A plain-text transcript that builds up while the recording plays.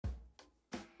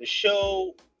The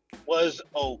show was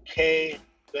okay.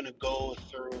 Gonna go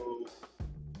through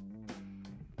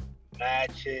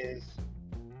matches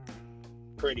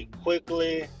pretty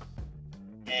quickly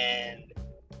and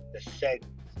the segments.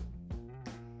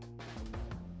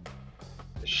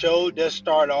 The show does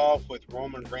start off with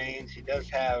Roman Reigns. He does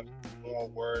have more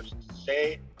words to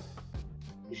say.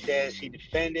 He says he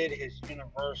defended his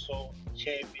Universal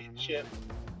Championship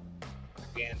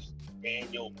against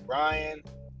Daniel Bryan.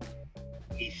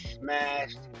 He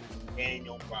smashed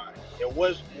Daniel Bryan. There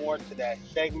was more to that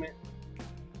segment.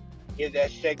 Give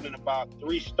that segment about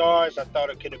 3 stars. I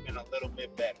thought it could have been a little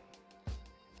bit better.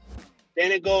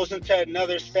 Then it goes into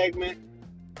another segment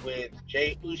with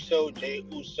Jey Uso. Jey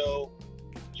Uso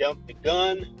jumped the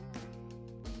gun.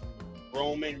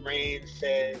 Roman Reigns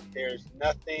says there's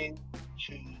nothing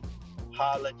to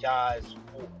apologize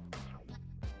for.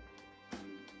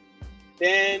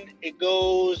 Then it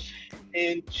goes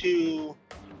into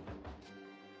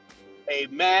a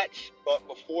match, but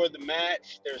before the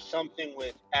match, there's something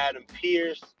with Adam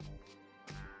Pearce.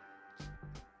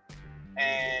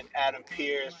 And Adam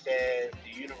Pearce says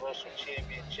the Universal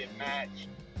Championship match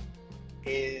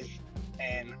is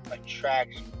an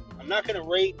attraction. I'm not going to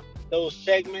rate those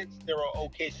segments. They were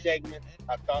okay segments.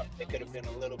 I thought they could have been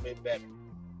a little bit better.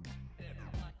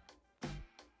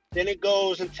 Then it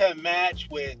goes into a match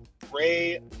with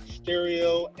Rey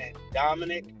Mysterio and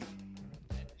Dominic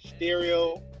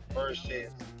Mysterio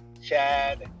versus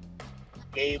Chad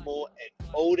Gable and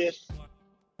Otis.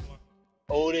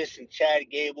 Otis and Chad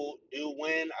Gable do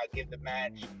win. I give the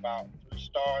match about 3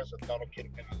 stars. I thought it could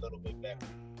have been a little bit better.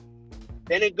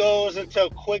 Then it goes into a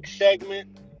quick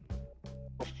segment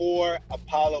before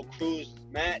Apollo Crews'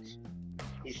 match.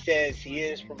 He says he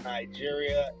is from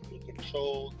Nigeria. He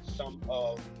controlled some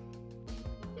of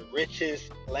the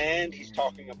richest land. He's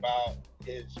talking about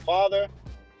his father.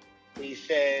 He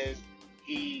says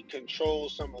he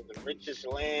controls some of the richest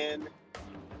land.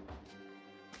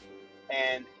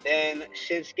 And then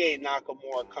Shinsuke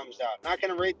Nakamura comes out. Not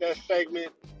going to rate that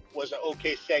segment. Was an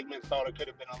okay segment. Thought it could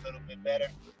have been a little bit better.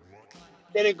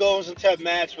 Then it goes into a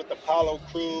match with Apollo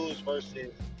Crews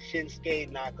versus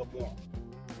Shinsuke Nakamura.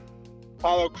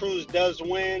 Apollo Crews does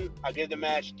win. I give the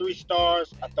match 3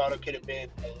 stars. I thought it could have been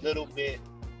a little bit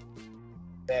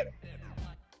better.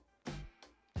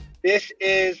 This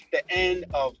is the end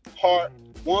of part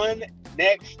 1.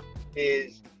 Next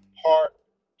is part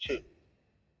 2.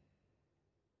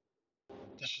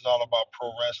 This is all about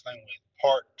pro wrestling with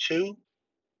part 2.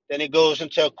 Then it goes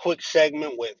into a quick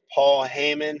segment with Paul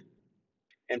Heyman.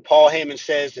 And Paul Heyman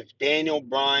says if Daniel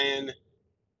Bryan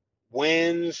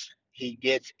wins, he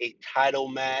gets a title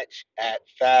match at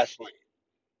Fastlane.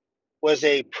 Was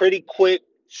a pretty quick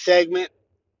segment.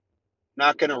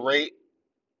 Not going to rate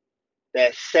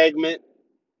that segment.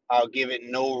 I'll give it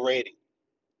no rating.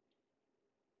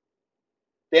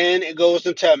 Then it goes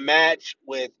into a match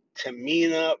with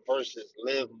Tamina versus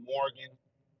Liv Morgan.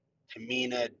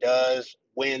 Tamina does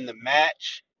win the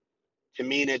match.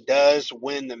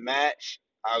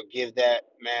 I'll give that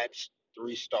match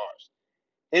 3 stars.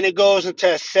 Then it goes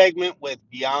into a segment with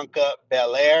Bianca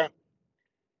Belair.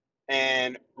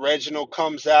 And Reginald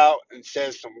comes out and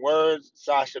says some words.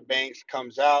 Sasha Banks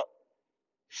comes out.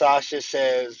 Sasha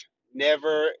says,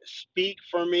 never speak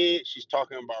for me. She's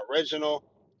talking about Reginald.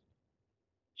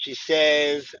 She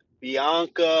says,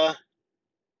 Bianca,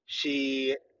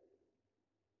 she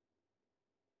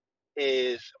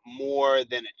is more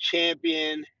than a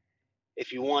champion.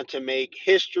 If you want to make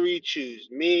history, choose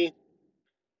me.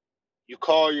 You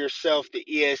call yourself the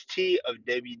EST of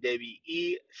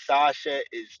WWE. Sasha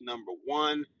is number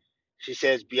 1. She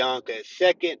says Bianca is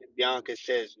second. Bianca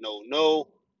says no.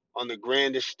 On the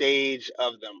grandest stage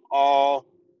of them all.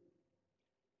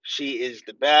 She is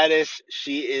the baddest.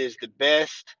 She is the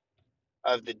best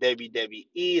of the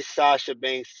WWE. Sasha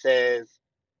Banks says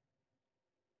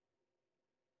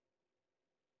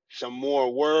some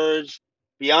more words.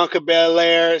 Bianca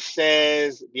Belair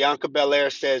says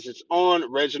it's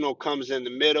on. Reginald comes in the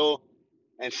middle,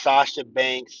 and Sasha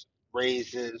Banks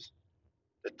raises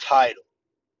the title.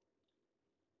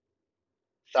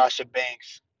 Sasha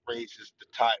Banks raises the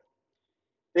title.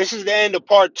 This is the end of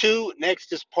part 2.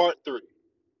 Next is part 3.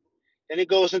 Then it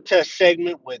goes into a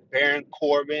segment with Baron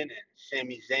Corbin and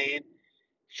Sami Zayn.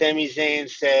 Sami Zayn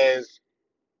says,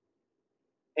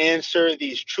 answer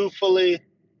these truthfully.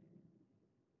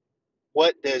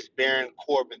 What does Baron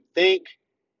Corbin think?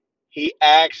 He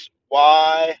asks,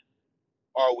 why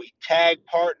are we tag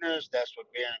partners? That's what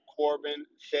Baron Corbin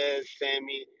says.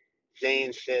 Sami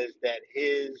Zayn says that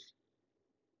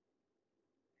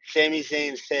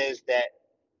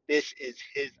this is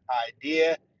his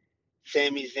idea.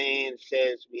 Sami Zayn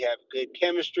says we have good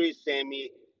chemistry.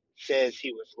 Sami says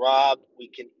he was robbed. We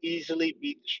can easily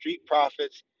beat the Street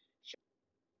Profits.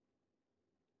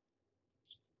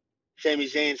 Sami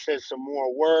Zayn says some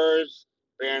more words.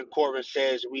 Baron Corbin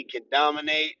says we can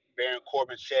dominate. Baron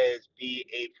Corbin says be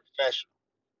a professional.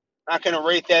 Not going to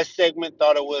rate that segment.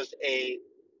 Thought it was a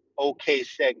okay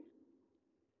segment.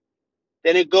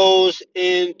 Then it goes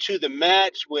into the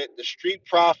match with the Street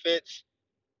Profits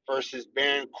versus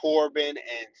Baron Corbin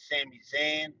and Sami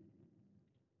Zayn.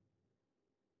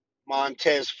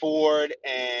 Montez Ford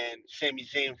and Sami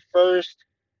Zayn first.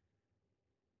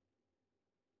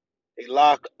 They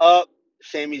lock up.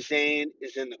 Sami Zayn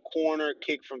is in the corner.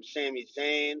 Kick from Sami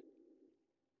Zayn.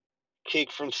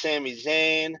 Kick from Sami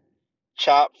Zayn.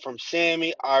 Chop from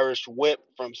Sami. Irish whip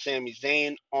from Sami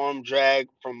Zayn. Arm drag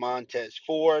from Montez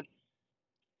Ford.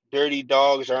 Dirty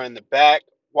Dogs are in the back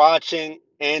watching.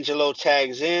 Angelo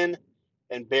tags in.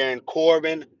 And Baron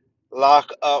Corbin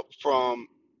lock up from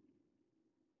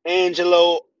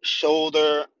Angelo.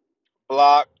 Shoulder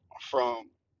block from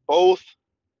both.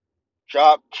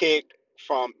 Drop kick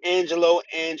from Angelo.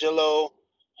 Angelo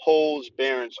holds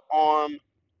Baron's arm.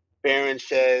 Baron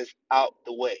says, out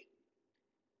the way.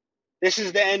 This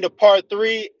is the end of part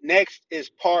 3. Next is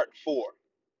part 4.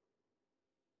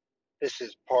 This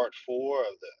is part 4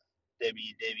 of the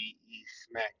WWE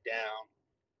Smackdown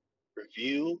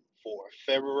review for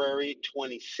February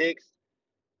 26,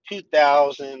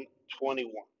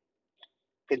 2021.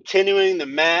 Continuing the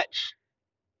match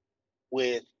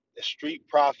with the Street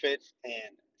Profits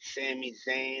and Sami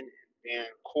Zayn and Baron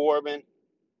Corbin.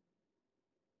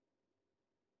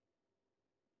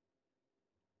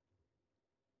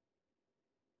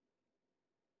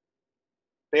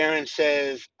 Baron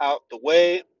says, out the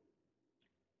way.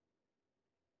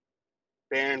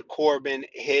 Baron Corbin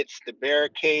hits the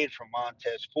barricade from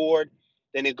Montez Ford.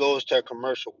 Then it goes to a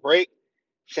commercial break.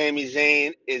 Sami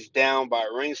Zayn is down by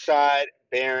ringside.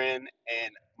 Baron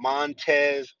and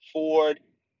Montez Ford.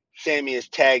 Sami is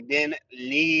tagged in.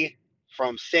 Knee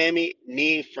from Sami.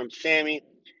 Knee from Sami.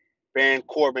 Baron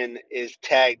Corbin is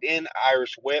tagged in.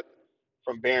 Irish whip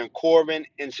from Baron Corbin.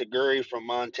 Enziguri from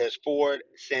Montez Ford.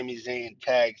 Sami Zayn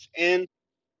tags in.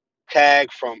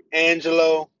 Tag from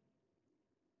Angelo.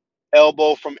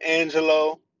 Elbow from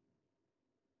Angelo.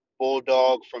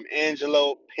 Bulldog from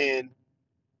Angelo. Pin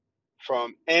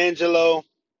from Angelo.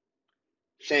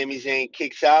 Sami Zayn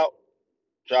kicks out.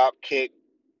 Drop kick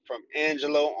from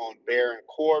Angelo on Baron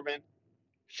Corbin.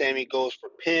 Sami goes for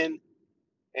pin.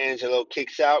 Angelo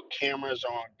kicks out. Cameras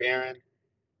are on Baron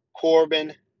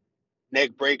Corbin.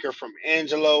 Neck breaker from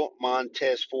Angelo.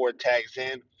 Montez Ford tags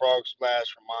in. Frog splash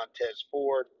from Montez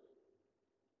Ford.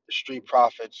 The Street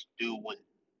Profits do win.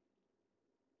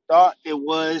 Thought it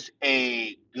was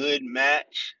a good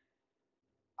match.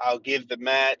 I'll give the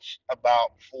match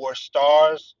about 4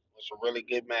 stars. It was a really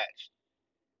good match.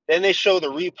 Then they show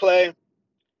the replay.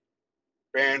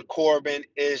 Baron Corbin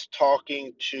is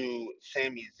talking to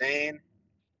Sami Zayn.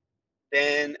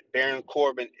 Then Baron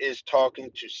Corbin is talking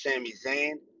to Sami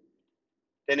Zayn.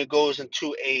 Then it goes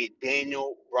into a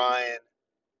Daniel Bryan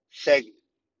segment.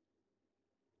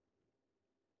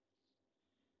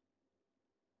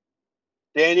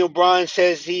 Daniel Bryan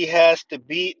says he has to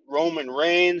beat Roman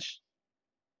Reigns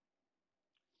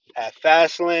at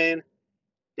Fastlane.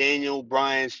 Daniel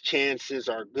Bryan's chances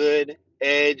are good.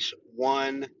 Edge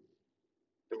won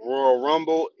the Royal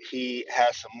Rumble. He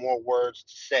has some more words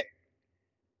to say.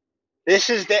 This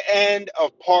is the end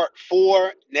of part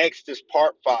 4. Next is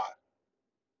part 5.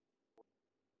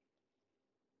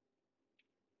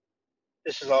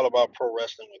 This is all about pro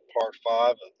wrestling with part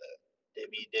 5 of the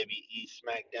WWE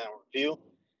Smackdown review.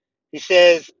 He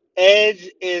says Edge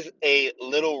is a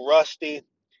little rusty.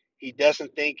 He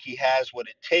doesn't think he has what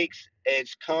it takes.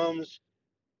 Edge comes.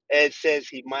 Edge says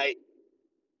he might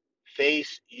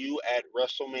face you at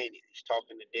WrestleMania. He's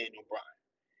talking to Daniel Bryan.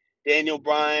 Daniel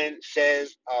Bryan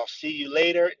says, I'll see you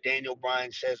later. Daniel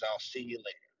Bryan says, I'll see you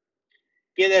later.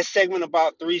 Give that segment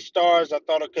about 3 stars. I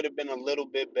thought it could have been a little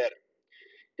bit better.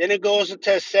 Then it goes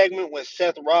into a segment with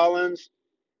Seth Rollins.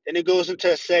 He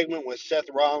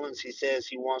says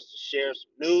he wants to share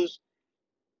some news.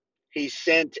 He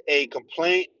sent a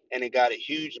complaint, and it got a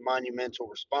huge monumental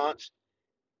response.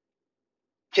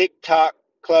 TikTok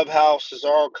Clubhouse,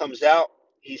 Cesaro comes out.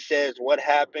 He says what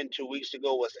happened 2 weeks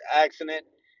ago was an accident.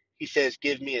 He says,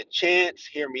 give me a chance.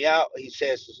 Hear me out. He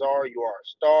says, Cesaro, you are a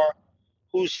star.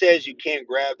 Who says you can't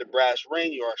grab the brass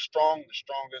ring? You are strong, the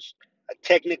strongest, a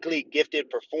technically gifted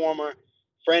performer.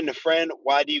 Friend to friend,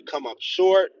 why do you come up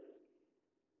short?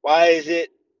 Why is it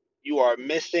you are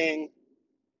missing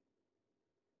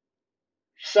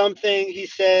something he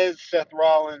says Seth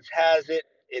Rollins has it.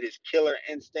 It is killer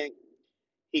instinct.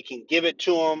 He can give it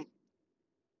to him.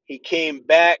 He came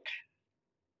back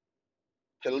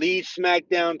to lead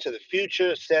SmackDown to the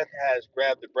future. Seth has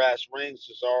grabbed the brass ring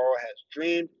Cesaro has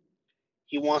dreamed.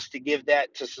 He wants to give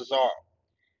that to Cesaro.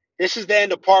 This is the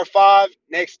end of part 5.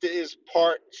 Next is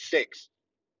part 6.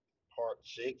 Part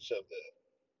 6 of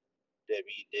the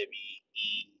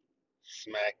WWE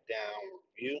Smackdown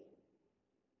review.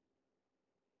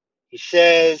 He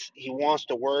says he wants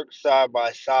to work side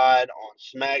by side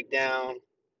on SmackDown.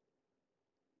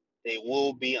 They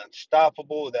will be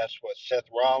unstoppable. That's what Seth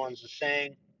Rollins is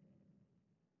saying.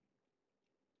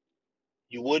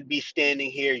 You would be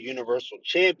standing here Universal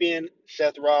Champion.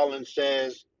 Seth Rollins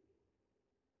says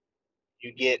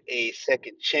you get a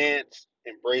second chance.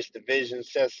 Embrace the vision,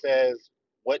 Seth says.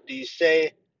 What do you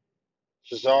say?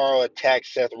 Cesaro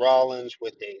attacks Seth Rollins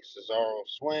with a Cesaro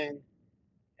swing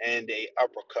and a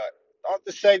uppercut. Thought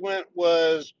the segment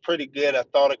was pretty good. I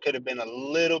thought it could have been a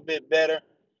little bit better.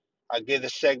 I give the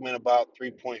segment about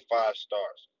 3.5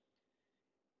 stars.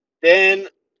 Then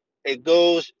it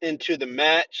goes into the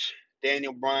match.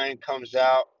 Daniel Bryan comes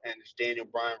out, and it's Daniel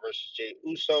Bryan versus Jey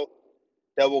Uso.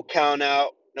 Double count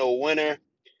out, no winner.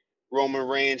 Roman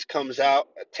Reigns comes out,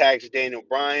 attacks Daniel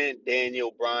Bryan.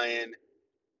 Daniel Bryan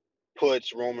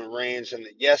puts Roman Reigns in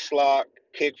the yes lock.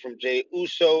 Kick from Jey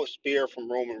Uso, spear from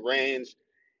Roman Reigns,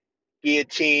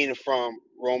 guillotine from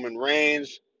Roman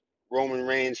Reigns. Roman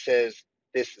Reigns says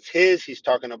this is his. He's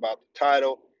talking about the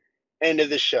title. End of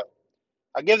the show.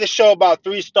 I give the show about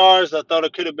 3 stars. I thought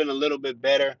it could have been a little bit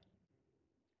better.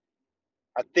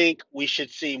 I think we should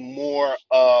see more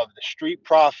of the Street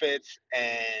Profits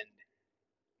and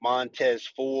Montez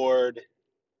Ford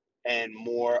and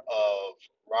more of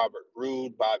Robert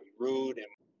Roode, Bobby Roode. And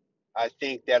I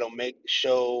think that'll make the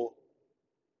show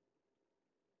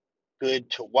good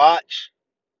to watch.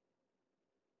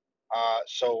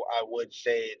 So I would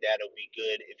say that'll be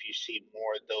good if you see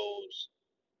more of those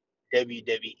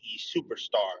WWE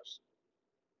superstars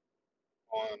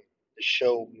on the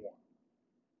show more.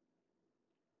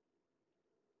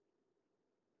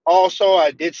 Also,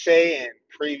 I did say in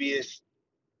previous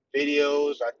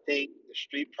videos, I think the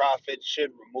Street Profits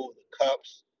should remove the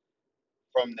cups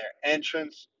from their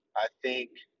entrance. I think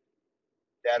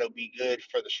that'll be good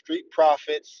for the Street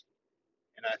Profits.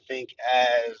 And I think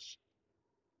as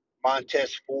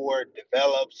Montez Ford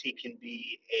develops, he can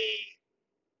be a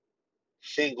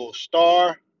single star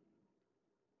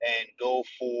and go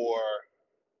for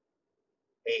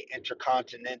a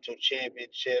Intercontinental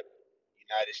Championship,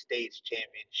 United States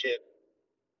Championship.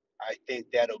 I think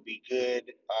that'll be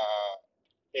good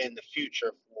in the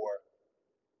future for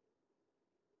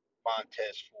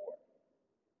Montez Ford.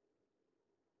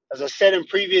 As I said in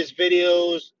previous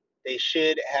videos, they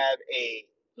should have a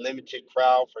limited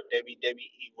crowd for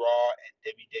WWE Raw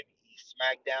and WWE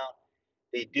SmackDown.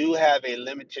 They do have a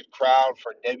limited crowd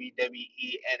for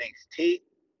WWE NXT.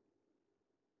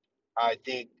 I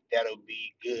think that'll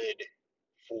be good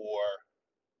for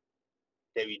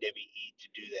WWE to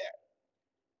do that.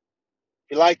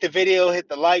 If you like the video, hit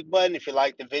the like button. If you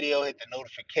like the video, hit the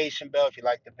notification bell. If you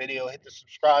like the video, hit the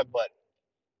subscribe button.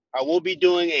 I will be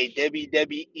doing a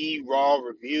WWE Raw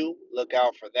review. Look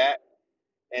out for that.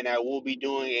 And I will be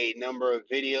doing a number of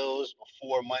videos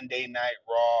before Monday Night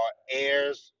Raw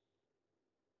airs.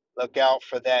 Look out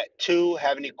for that too.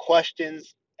 Have any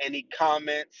questions, any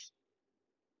comments,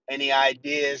 any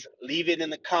ideas, leave it in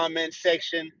the comment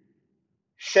section.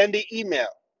 Send an email.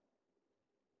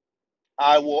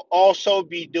 I will also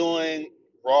be doing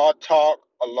Raw Talk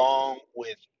along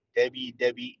with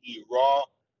WWE Raw.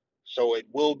 So it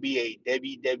will be a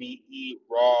WWE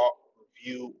Raw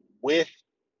review with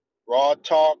Raw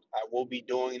Talk. I will be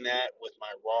doing that with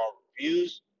my Raw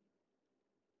reviews.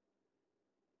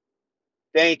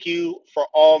 Thank you for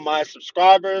all my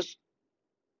subscribers.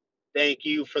 Thank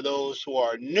you for those who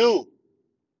are new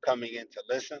coming in to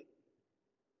listen.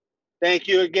 Thank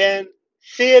you again.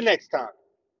 See you next time.